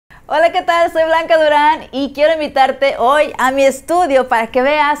Hola, ¿qué tal? Soy Blanca Duran y quiero invitarte hoy a mi estudio para que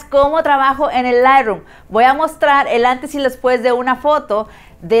veas cómo trabajo en el Lightroom. Voy a mostrar el antes y después de una foto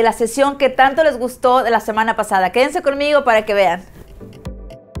de la sesión que tanto les gustó de la semana pasada. Quédense conmigo para que vean.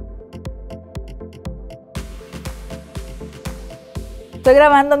 Estoy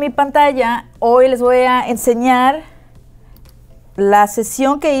grabando mi pantalla. Hoy les voy a enseñar la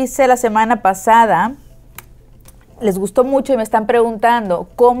sesión que hice la semana pasada. Les gustó mucho y me están preguntando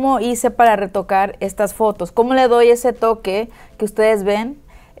cómo hice para retocar estas fotos, cómo le doy ese toque que ustedes ven,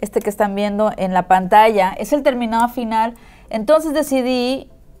 que están viendo en la pantalla, es el terminado final. Entonces decidí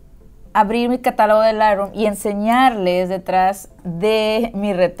abrir mi catálogo de Lightroom y enseñarles detrás de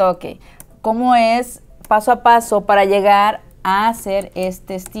mi retoque, cómo es paso a paso para llegar a hacer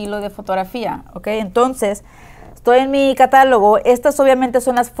este estilo de fotografía, ¿ok? Entonces, estoy en mi catálogo. Estas obviamente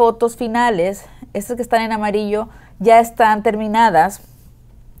son las fotos finales. Estas que están en amarillo ya están terminadas,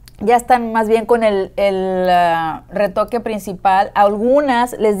 ya están más bien con el retoque principal. A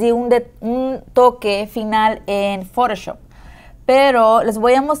algunas les di un toque final en Photoshop, pero les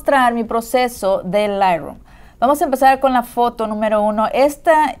voy a mostrar mi proceso del Lightroom. Vamos a empezar con la foto número 1.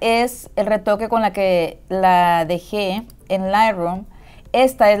 Esta es el retoque con la que la dejé en Lightroom.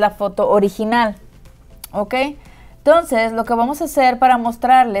 Esta es la foto original, ¿ok? Entonces, lo que vamos a hacer para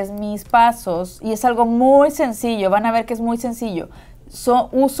mostrarles mis pasos, y es algo muy sencillo, van a ver que es muy sencillo.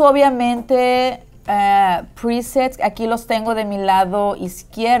 Uso obviamente presets, aquí los tengo de mi lado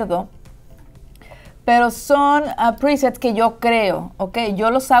izquierdo, pero son presets que yo creo, ¿ok? Yo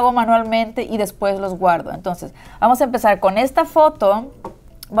los hago manualmente y después los guardo. Entonces, vamos a empezar con esta foto.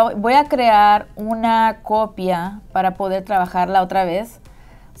 Voy a crear una copia para poder trabajarla otra vez.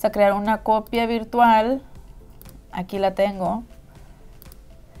 Vamos a crear una copia virtual. Aquí la tengo.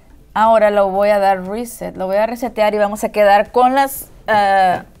 Ahora lo voy a dar reset, lo voy a resetear y vamos a quedar con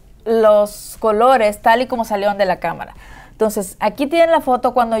los colores tal y como salieron de la cámara. Entonces, aquí tienen la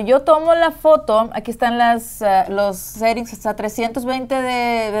foto. Cuando yo tomo la foto, aquí están los settings, hasta 320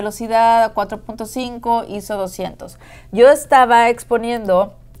 de velocidad, 4.5, ISO 200. Yo estaba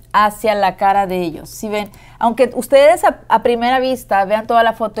exponiendo hacia la cara de ellos. Si ven, aunque ustedes a primera vista vean toda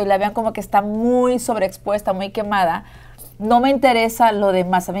la foto y la vean como que está muy sobreexpuesta, muy quemada, no me interesa lo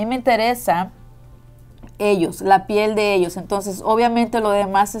demás. A mí me interesa ellos, la piel de ellos. Entonces, obviamente lo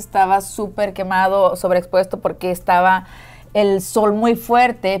demás estaba súper quemado, sobreexpuesto porque estaba el sol muy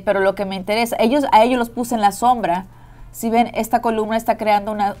fuerte, pero lo que me interesa, a ellos los puse en la sombra. Si ven, esta columna está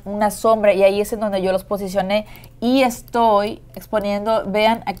creando una sombra y ahí es en donde yo los posicioné y estoy exponiendo.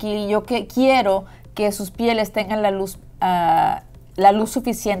 Vean aquí, yo que quiero que sus pieles tengan la luz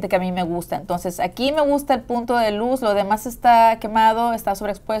suficiente que a mí me gusta. Entonces, aquí me gusta el punto de luz, lo demás está quemado, está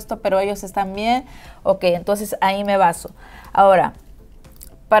sobreexpuesto, pero ellos están bien. Ok, entonces ahí me baso. Ahora,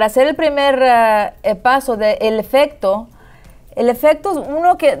 para hacer el primer paso del efecto, el efecto,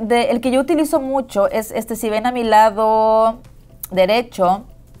 el que yo utilizo mucho es si ven a mi lado derecho,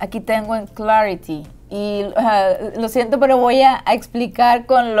 aquí tengo en Clarity. Y lo siento, pero voy a explicar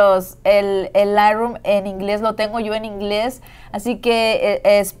con el Lightroom en inglés, lo tengo yo en inglés, así que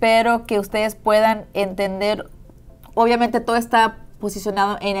espero que ustedes puedan entender. Obviamente todo está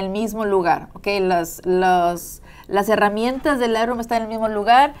posicionado en el mismo lugar, ¿ok? Las herramientas del Lightroom están en el mismo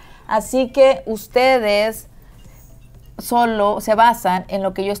lugar, así que ustedes solo se basan en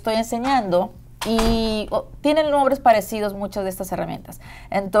lo que yo estoy enseñando y tienen nombres parecidos muchas de estas herramientas.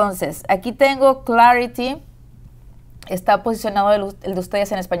 Entonces, aquí tengo Clarity, está posicionado el de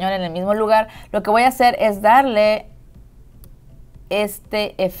ustedes en español en el mismo lugar. Lo que voy a hacer es darle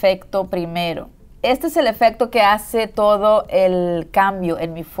este efecto primero. Este es el efecto que hace todo el cambio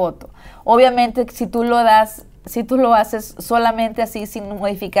en mi foto. Obviamente, si tú lo haces solamente así, sin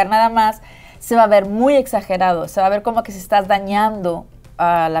modificar nada más, se va a ver muy exagerado, se va a ver como que se estás dañando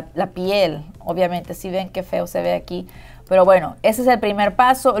la piel. Obviamente, si ven qué feo se ve aquí. Pero bueno, ese es el primer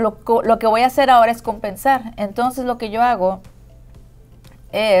paso. Lo que voy a hacer ahora es compensar. Entonces, lo que yo hago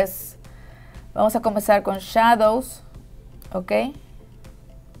es, vamos a comenzar con Shadows, ¿ok?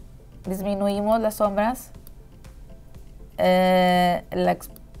 Disminuimos las sombras. La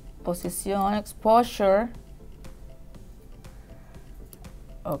exposición, Exposure.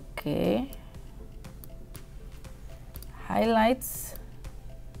 Ok. Highlights,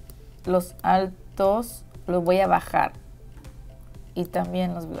 los altos los voy a bajar y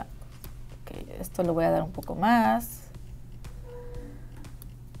también los blancos. Okay, esto lo voy a dar un poco más.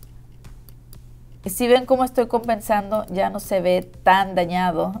 Y si ven cómo estoy compensando, ya no se ve tan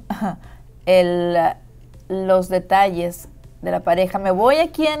dañado los detalles de la pareja. Me voy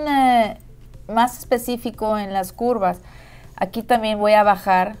aquí en más específico en las curvas. Aquí también voy a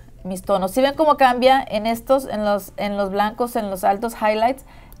bajar mis tonos. Si ven cómo cambia en estos, en los blancos, en los altos highlights,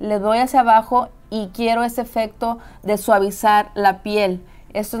 le doy hacia abajo y quiero ese efecto de suavizar la piel.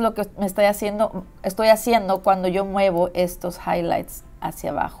 Esto es lo que estoy haciendo cuando yo muevo estos highlights hacia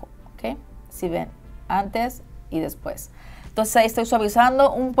abajo, ¿ok? Si ven, antes y después. Entonces ahí estoy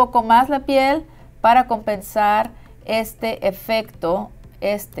suavizando un poco más la piel para compensar este efecto,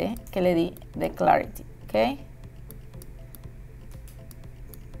 que le di de clarity, ¿ok?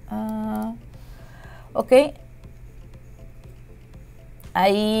 Ok,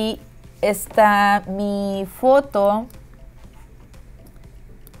 ahí está mi foto.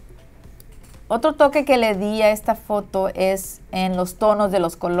 Otro toque que le di a esta foto es en los tonos de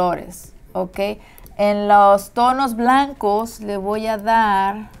los colores, ok. En los tonos blancos le voy a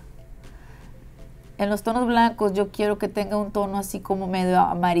dar, en los tonos blancos yo quiero que tenga un tono así como medio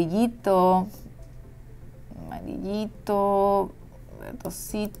amarillito,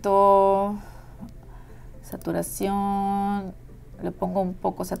 verdosito, saturación, le pongo un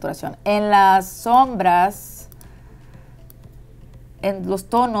poco saturación. En las sombras, en los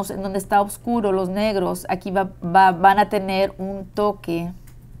tonos en donde está oscuro, los negros, aquí van a tener un toque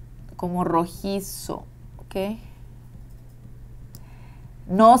como rojizo, ¿ok?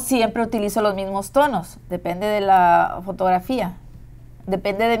 No siempre utilizo los mismos tonos, depende de la fotografía.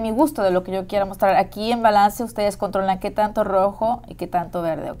 Depende de mi gusto, de lo que yo quiera mostrar. Aquí en balance ustedes controlan qué tanto rojo y qué tanto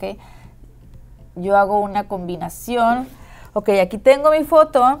verde, ¿ok? Yo hago una combinación. Ok, aquí tengo mi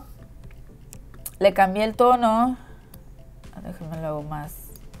foto. Le cambié el tono. Déjenme lo hago más.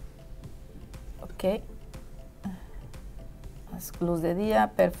 Ok. Más luz de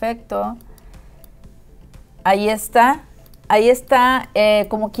día, perfecto. Ahí está. Ahí está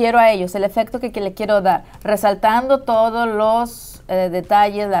como quiero a ellos, el efecto que le quiero dar. Resaltando todos los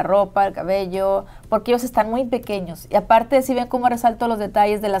detalles, la ropa, el cabello, porque ellos están muy pequeños. Y aparte, si ven cómo resalto los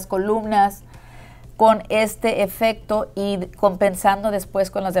detalles de las columnas con este efecto y compensando después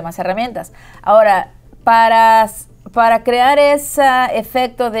con las demás herramientas. Ahora, para crear ese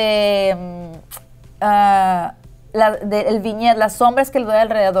efecto de el viñet, las sombras que le doy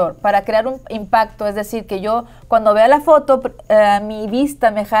alrededor, para crear un impacto, es decir, que yo cuando vea la foto, mi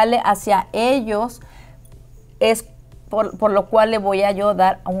vista me jale hacia ellos, es por lo cual le voy a yo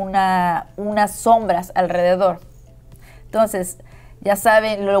dar unas sombras alrededor. Entonces, ya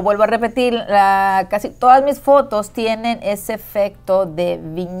saben, lo vuelvo a repetir, casi todas mis fotos tienen ese efecto de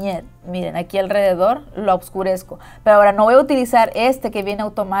viñet. Miren, aquí alrededor lo oscurezco. Pero ahora no voy a utilizar que viene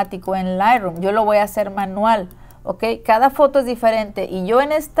automático en Lightroom, yo lo voy a hacer manual. ¿Ok? Cada foto es diferente y yo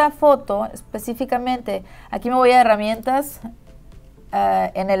en esta foto específicamente, aquí me voy a herramientas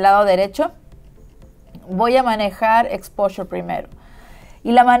en el lado derecho, voy a manejar exposure primero.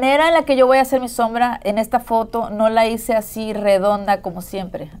 Y la manera en la que yo voy a hacer mi sombra en esta foto no la hice así redonda como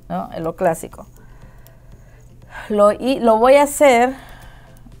siempre, ¿no? En lo clásico. Lo voy a hacer,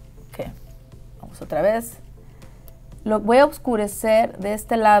 ok, vamos otra vez, lo voy a oscurecer de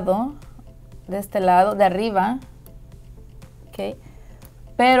este lado, de arriba. Okay.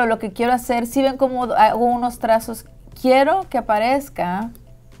 Pero lo que quiero hacer, si ven cómo hago unos trazos, quiero que aparezca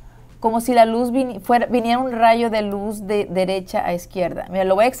como si la luz viniera un rayo de luz de derecha a izquierda. Mira,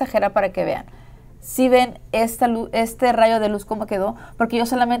 lo voy a exagerar para que vean. Si ven este rayo de luz cómo quedó, porque yo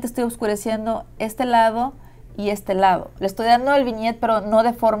solamente estoy oscureciendo este lado y este lado. Le estoy dando el viñet, pero no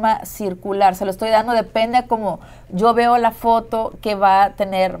de forma circular. Se lo estoy dando, depende de cómo yo veo la foto, que va a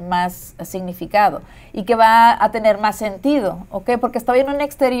tener más significado y que va a tener más sentido, ¿ok? Porque está viendo un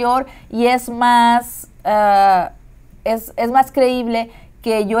exterior y es más creíble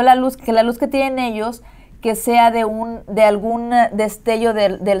que la luz que tienen ellos, que sea de algún destello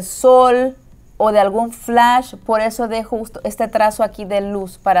del sol o de algún flash. Por eso dejo justo este trazo aquí de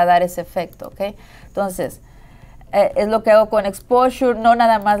luz para dar ese efecto, ¿ok? Entonces, es lo que hago con exposure. No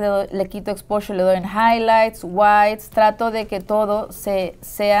nada más le quito exposure, le doy en highlights, whites. Trato de que todo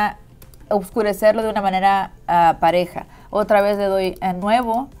sea oscurecerlo de una manera pareja. Otra vez le doy en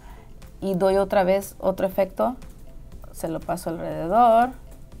nuevo y doy otra vez otro efecto. Se lo paso alrededor.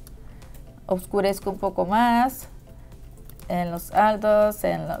 Oscurezco un poco más en los altos,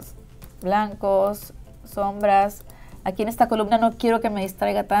 en los blancos, sombras. Aquí en esta columna no quiero que me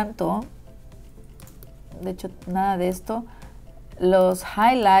distraiga tanto. De hecho, nada de esto. Los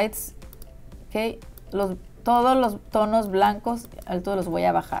highlights, ¿okay? Todos los tonos blancos, todos los voy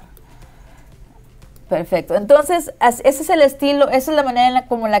a bajar. Perfecto. Entonces, ese es el estilo, esa es la manera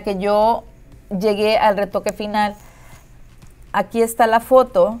como la que yo llegué al retoque final. Aquí está la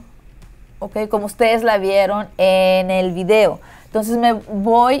foto, ¿ok? Como ustedes la vieron en el video. Entonces me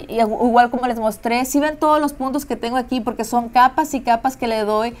voy, igual como les mostré, si ven todos los puntos que tengo aquí, porque son capas y capas que le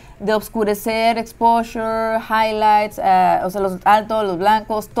doy de oscurecer, exposure, highlights, o sea, los altos, los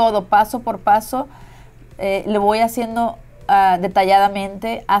blancos, todo paso por paso, le voy haciendo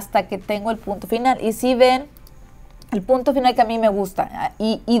detalladamente hasta que tengo el punto final. Y si ven, el punto final que a mí me gusta,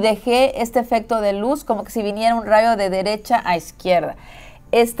 y dejé este efecto de luz como que si viniera un rayo de derecha a izquierda.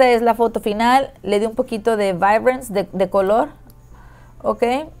 Esta es la foto final, le di un poquito de vibrance, de color, ¿ok?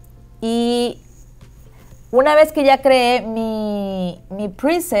 Y una vez que ya creé mi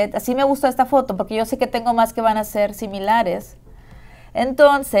preset, así me gustó esta foto, porque yo sé que tengo más que van a ser similares.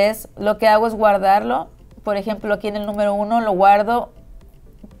 Entonces, lo que hago es guardarlo. Por ejemplo, aquí en el número 1 lo guardo,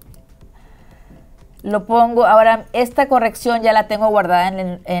 lo pongo. Ahora, esta corrección ya la tengo guardada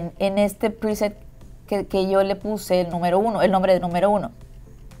en este preset que yo le puse el número 1, el nombre del número 1.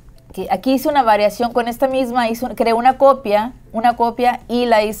 Aquí hice una variación con esta misma, creé una copia y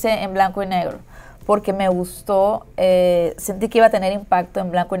la hice en blanco y negro, porque me gustó, sentí que iba a tener impacto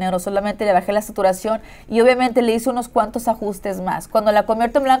en blanco y negro, solamente le bajé la saturación y obviamente le hice unos cuantos ajustes más. Cuando la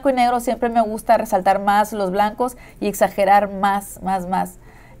convierto en blanco y negro siempre me gusta resaltar más los blancos y exagerar más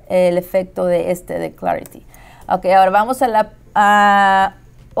el efecto de clarity. Ok, ahora vamos a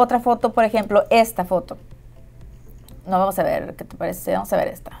otra foto, por ejemplo, esta foto. No, vamos a ver, ¿qué te parece? Vamos a ver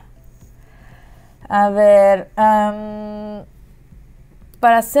esta. A ver,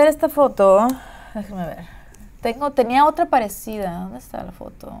 para hacer esta foto, déjame ver. Tenía otra parecida. ¿Dónde está la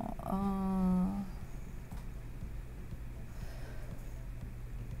foto?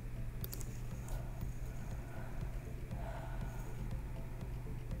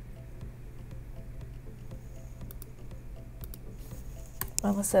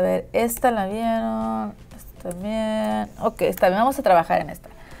 Vamos a ver, esta la vieron, esta también. Ok, está bien, vamos a trabajar en esta.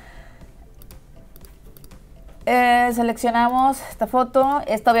 Seleccionamos esta foto.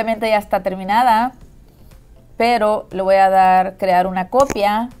 Esta obviamente ya está terminada, pero le voy a crear una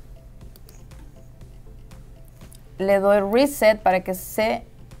copia. Le doy reset para que se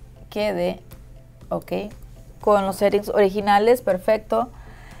quede, ok, con los settings originales, perfecto.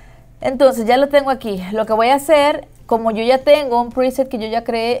 Entonces ya lo tengo aquí. Lo que voy a hacer, como yo ya tengo un preset que yo ya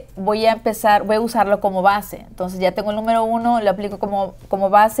creé, voy a usarlo como base. Entonces ya tengo el número 1, lo aplico como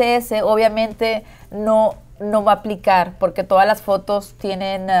base ese. Obviamente no va a aplicar porque todas las fotos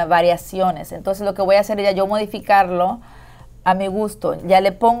tienen variaciones. Entonces lo que voy a hacer es yo modificarlo a mi gusto. Ya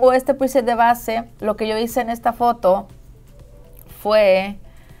le pongo este preset de base. Lo que yo hice en esta foto fue,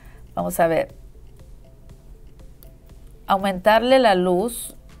 vamos a ver, aumentarle la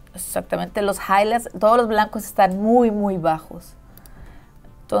luz. Exactamente, los highlights, todos los blancos están muy bajos.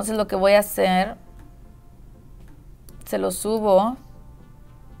 Entonces lo que voy a hacer, se lo subo.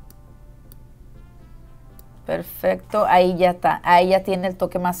 Perfecto, ahí ya está. Ahí ya tiene el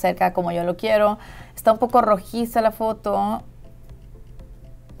toque más cerca como yo lo quiero. Está un poco rojiza la foto.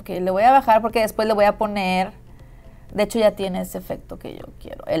 Ok, le voy a bajar porque después le voy a poner. De hecho ya tiene ese efecto que yo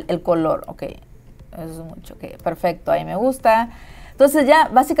quiero. El color, ok. Eso es mucho, ok. Perfecto, ahí me gusta. Entonces ya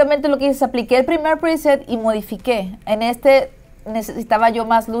básicamente lo que hice es apliqué el primer preset y modifiqué. En este necesitaba yo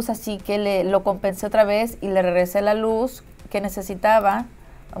más luz, así que lo compensé otra vez y le regresé la luz que necesitaba.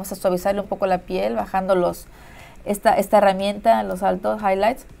 Vamos a suavizarle un poco la piel bajando esta herramienta, los altos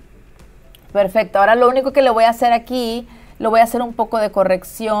highlights. Perfecto, ahora lo único que le voy a hacer aquí, lo voy a hacer un poco de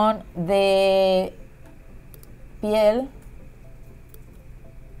corrección de piel.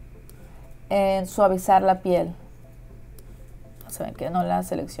 En suavizar la piel. Saben que no la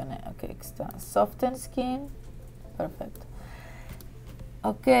seleccioné. Ok, aquí está. Soften Skin. Perfecto.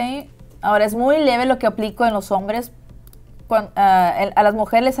 Ok. Ahora es muy leve lo que aplico en los hombres. A las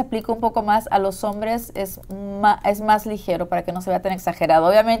mujeres les aplico un poco más. A los hombres es más ligero para que no se vea tan exagerado.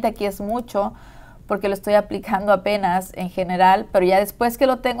 Obviamente aquí es mucho porque lo estoy aplicando apenas en general. Pero ya después que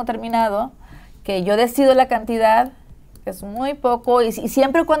lo tengo terminado, que yo decido la cantidad, que es muy poco. Y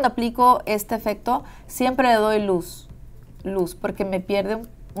siempre cuando aplico este efecto, siempre le doy luz, porque me pierde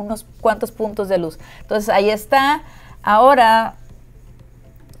unos cuantos puntos de luz. Entonces ahí está. Ahora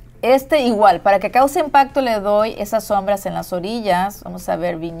igual, para que cause impacto le doy esas sombras en las orillas. Vamos a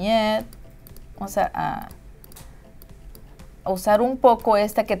ver viñette. Vamos a usar un poco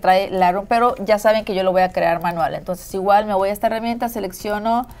esta que trae Lightroom, pero ya saben que yo lo voy a crear manual. Entonces igual me voy a esta herramienta,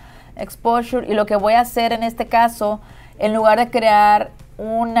 selecciono exposure y lo que voy a hacer en este caso, en lugar de crear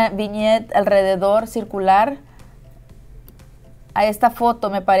una viñette alrededor circular, a esta foto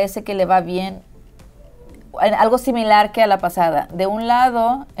me parece que le va bien algo similar que a la pasada, de un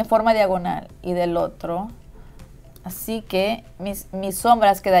lado en forma diagonal y del otro, así que mis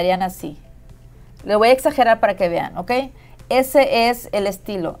sombras quedarían así. Le voy a exagerar para que vean, ¿ok? ese es el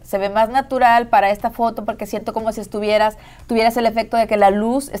estilo. Se ve más natural para esta foto porque siento como si tuvieras el efecto de que la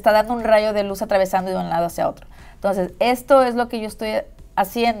luz está dando un rayo de luz atravesando de un lado hacia otro. Entonces, esto es lo que yo estoy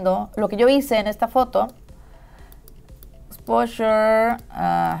haciendo, lo que yo hice en esta foto. Exposure,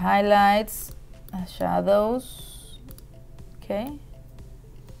 highlights, shadows, ok.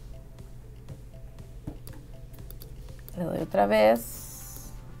 Le doy otra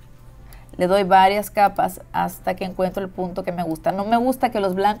vez, le doy varias capas hasta que encuentro el punto que me gusta. No me gusta que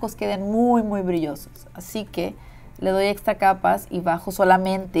los blancos queden muy, muy brillosos, así que le doy extra capas y bajo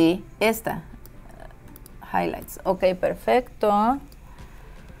solamente esta, highlights. Ok, perfecto. Vamos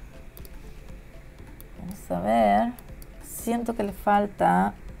a ver, siento que le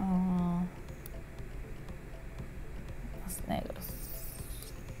falta los negros.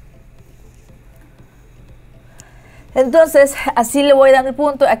 Entonces, así le voy dando el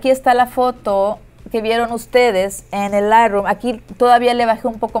punto. Aquí está la foto que vieron ustedes en el Lightroom. Aquí todavía le bajé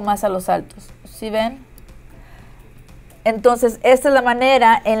un poco más a los altos. ¿Sí ven? Entonces, esta es la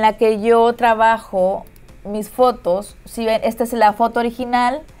manera en la que yo trabajo mis fotos. ¿Sí ven? Esta es la foto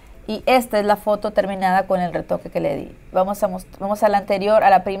original y esta es la foto terminada con el retoque que le di. Vamos a la anterior, a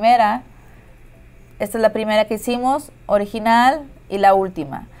la primera. Esta es la primera que hicimos, original, y la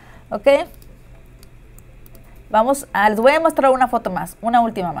última. ¿Ok? Les voy a mostrar una foto más, una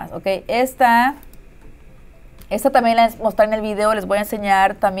última más, ¿ok? Esta también la mostré en el video, les voy a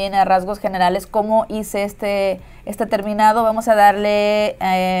enseñar también a rasgos generales cómo hice este terminado. Vamos a darle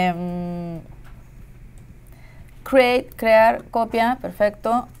crear, copia,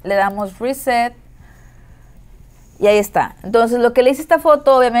 perfecto. Le damos reset y ahí está. Entonces lo que le hice a esta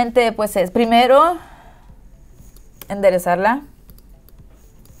foto obviamente pues es primero enderezarla,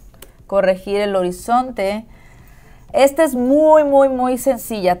 corregir el horizonte. Esta es muy, muy, muy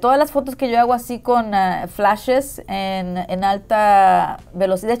sencilla. Todas las fotos que yo hago así con flashes en alta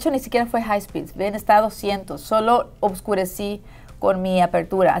velocidad, de hecho ni siquiera fue high speed, ven, está a 200, solo oscurecí con mi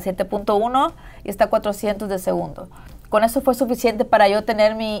apertura a 7.1 y está a 400 de segundo. Con eso fue suficiente para yo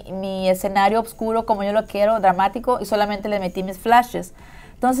tener mi escenario oscuro como yo lo quiero, dramático, y solamente le metí mis flashes.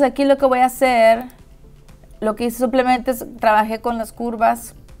 Entonces aquí lo que voy a hacer, lo que hice simplemente es trabajé con las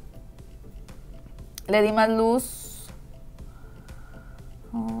curvas, le di más luz.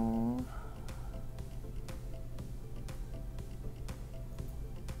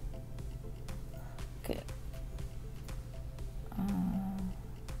 Okay.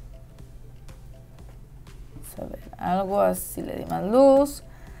 Vamos a ver, algo así, le di más luz.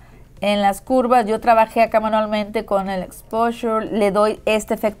 En las curvas yo trabajé acá manualmente con el exposure, le doy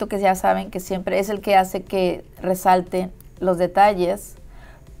este efecto que ya saben que siempre es el que hace que resalte los detalles,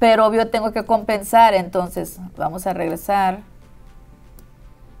 pero obvio tengo que compensar, entonces vamos a regresar.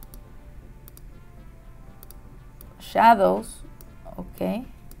 Shadows, ok,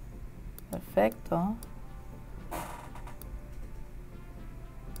 perfecto.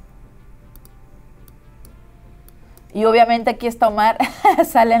 Y obviamente aquí está Omar,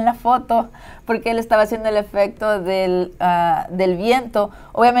 sale en la foto, porque él estaba haciendo el efecto del viento.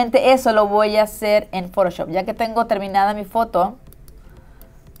 Obviamente eso lo voy a hacer en Photoshop, ya que tengo terminada mi foto.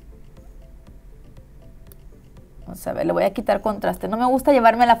 Vamos a ver, le voy a quitar contraste. No me gusta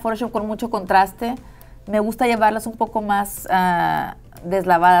llevarme la Photoshop con mucho contraste. Me gusta llevarlas un poco más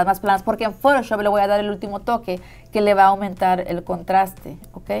deslavadas, más planas, porque en Photoshop le voy a dar el último toque que le va a aumentar el contraste,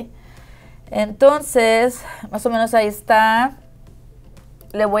 ¿ok? Entonces, más o menos ahí está.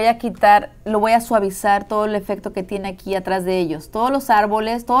 Le voy a quitar, lo voy a suavizar todo el efecto que tiene aquí atrás de ellos. Todos los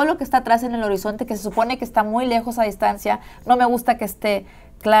árboles, todo lo que está atrás en el horizonte, que se supone que está muy lejos a distancia, no me gusta que esté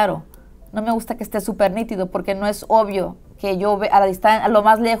claro. No me gusta que esté súper nítido, porque no es obvio que yo a la distancia, a lo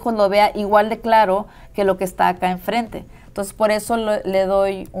más lejos lo vea igual de claro que lo que está acá enfrente. Entonces por eso le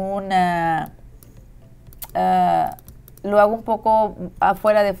doy una, lo hago un poco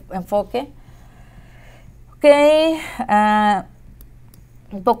afuera de enfoque. Ok,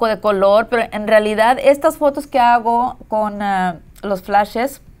 un poco de color, pero en realidad estas fotos que hago con los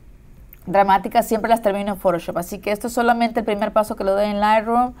flashes dramáticas siempre las termino en Photoshop, así que esto es solamente el primer paso que le doy en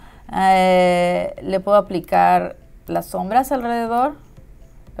Lightroom. Le puedo aplicar las sombras alrededor,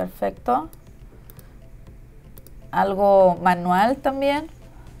 perfecto, algo manual también,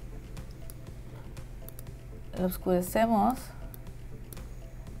 lo oscurecemos,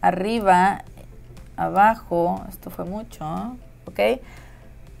 arriba, abajo, esto fue mucho, ok,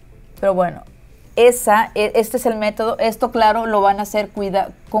 pero bueno, este es el método. Esto, claro, lo van a hacer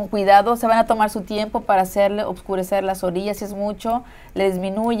con cuidado, se van a tomar su tiempo para hacerle oscurecer las orillas. Si es mucho, le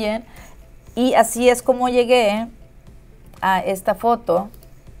disminuyen. Y así es como llegué a esta foto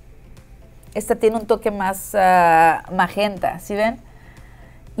Esta tiene un toque más magenta, ¿sí ven?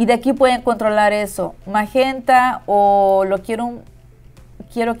 Y de aquí pueden controlar eso, magenta, o lo quiero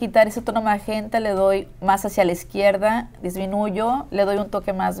quitar ese tono magenta, le doy más hacia la izquierda, disminuyo, le doy un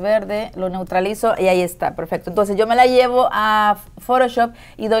toque más verde, lo neutralizo y ahí está, perfecto. Entonces yo me la llevo a Photoshop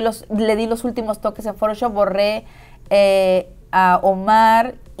y le di los últimos toques en Photoshop, borré a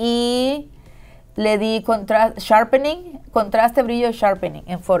Omar y le di contraste, brillo, sharpening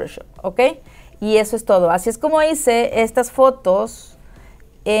en Photoshop, ¿ok? Y eso es todo. Así es como hice estas fotos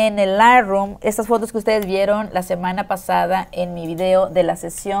en el Lightroom, estas fotos que ustedes vieron la semana pasada en mi video de la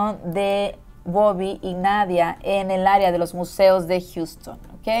sesión de Bobby y Nadia en el área de los museos de Houston,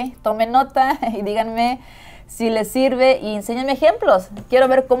 ¿ok? Tomen nota y díganme si les sirve y enséñenme ejemplos. Quiero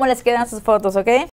ver cómo les quedan sus fotos, ¿ok?